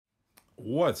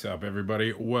What's up,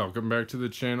 everybody? Welcome back to the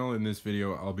channel. In this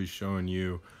video I'll be showing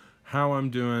you how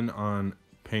I'm doing on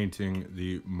painting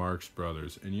the Marx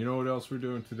brothers. And you know what else we're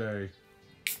doing today?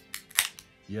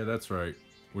 Yeah, that's right,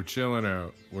 we're chilling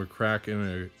out. We're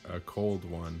cracking a cold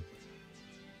one.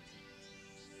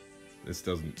 This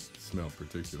doesn't smell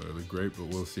particularly great, but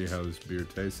we'll see how this beer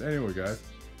tastes. Anyway, guys,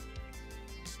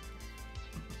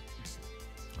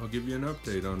 I'll give you an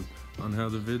update on how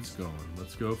the vid's going.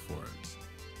 Let's go for it.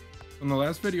 In the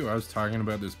last video, I was talking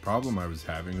about this problem I was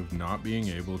having of not being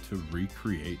able to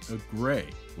recreate a gray.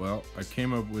 Well, I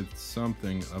came up with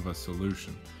something of a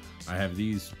solution. I have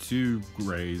these two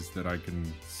grays that I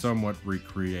can somewhat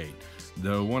recreate.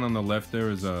 The one on the left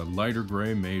there is a lighter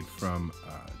gray made from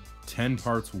 10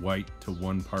 parts white to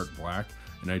 1 part black,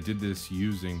 and I did this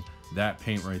using that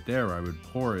paint right there. I would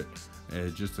pour it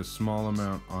just a small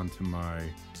amount onto my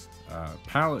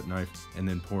palette knife and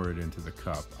then pour it into the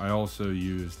cup. I also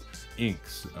used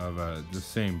inks of the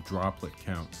same droplet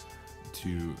count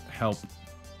to help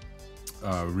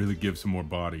really give some more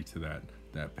body to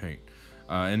that paint.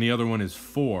 And the other one is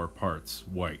 4 parts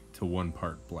white to 1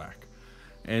 part black.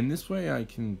 And this way I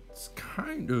can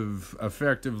kind of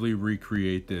effectively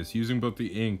recreate this using both the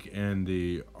ink and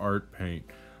the art paint.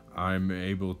 I'm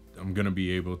going to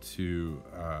be able to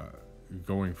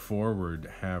going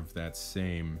forward have that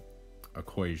same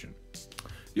equation.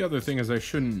 The other thing is I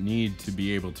shouldn't need to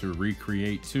be able to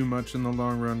recreate too much in the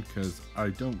long run, because I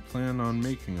don't plan on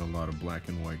making a lot of black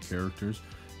and white characters,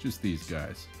 just these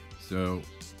guys. So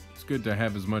it's good to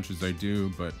have as much as I do,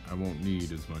 but I won't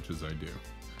need as much as I do.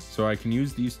 So I can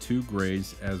use these two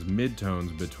grays as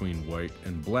midtones between white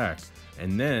and black,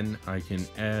 and then I can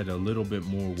add a little bit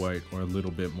more white or a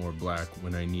little bit more black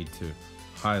when I need to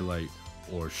highlight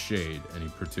or shade any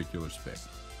particular space.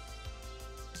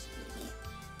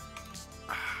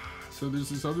 So there's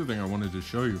this other thing I wanted to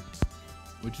show you,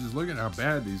 which is look at how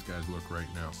bad these guys look right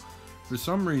now. For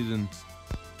some reason,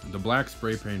 the black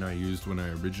spray paint I used when I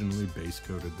originally base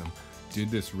coated them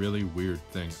did this really weird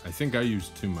thing. I think I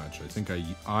used too much. I think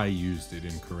I used it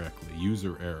incorrectly,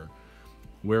 user error,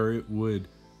 where it would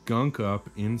gunk up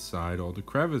inside all the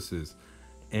crevices.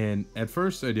 And at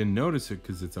first I didn't notice it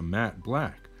because it's a matte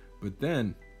black, but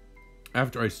then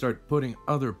after I start putting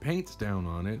other paints down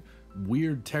on it,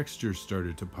 weird textures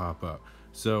started to pop up.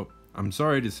 So I'm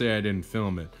sorry to say I didn't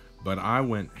film it, but I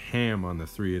went ham on the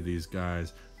 3 of these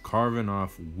guys, carving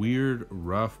off weird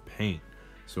rough paint.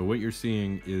 So what you're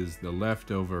seeing is the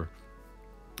leftover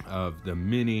of the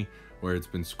mini where it's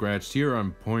been scratched. Here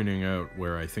I'm pointing out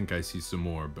where I think I see some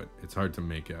more, but it's hard to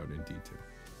make out in detail.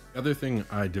 The other thing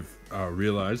I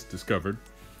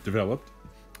developed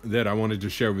that I wanted to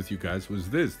share with you guys was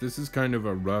this. This is kind of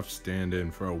a rough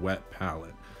stand-in for a wet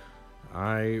palette.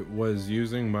 I was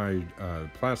using my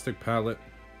plastic palette,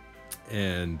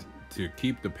 and to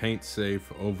keep the paint safe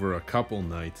over a couple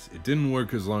nights, it didn't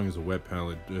work as long as a wet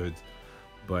palette did,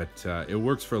 but it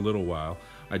works for a little while.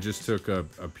 I just took a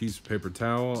piece of paper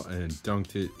towel and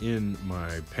dunked it in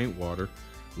my paint water,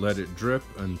 let it drip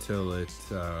until it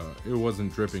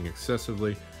wasn't dripping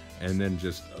excessively, and then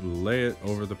just lay it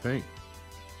over the paint.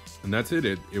 And that's it.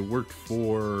 It worked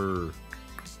for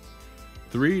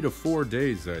 3 to 4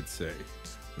 days, I'd say,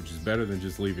 which is better than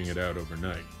just leaving it out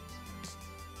overnight.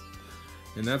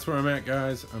 And that's where I'm at,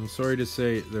 guys. I'm sorry to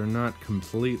say they're not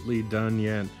completely done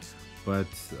yet, but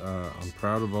I'm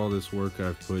proud of all this work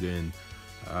I've put in.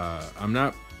 I'm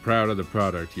not proud of the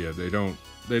product yet. They don't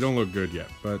look good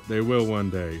yet, but they will one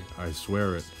day, I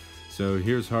swear it. So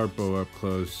here's Harpo up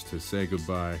close to say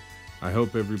goodbye. I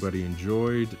hope everybody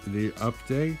enjoyed the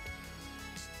update.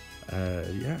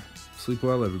 Yeah, sleep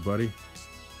well, everybody.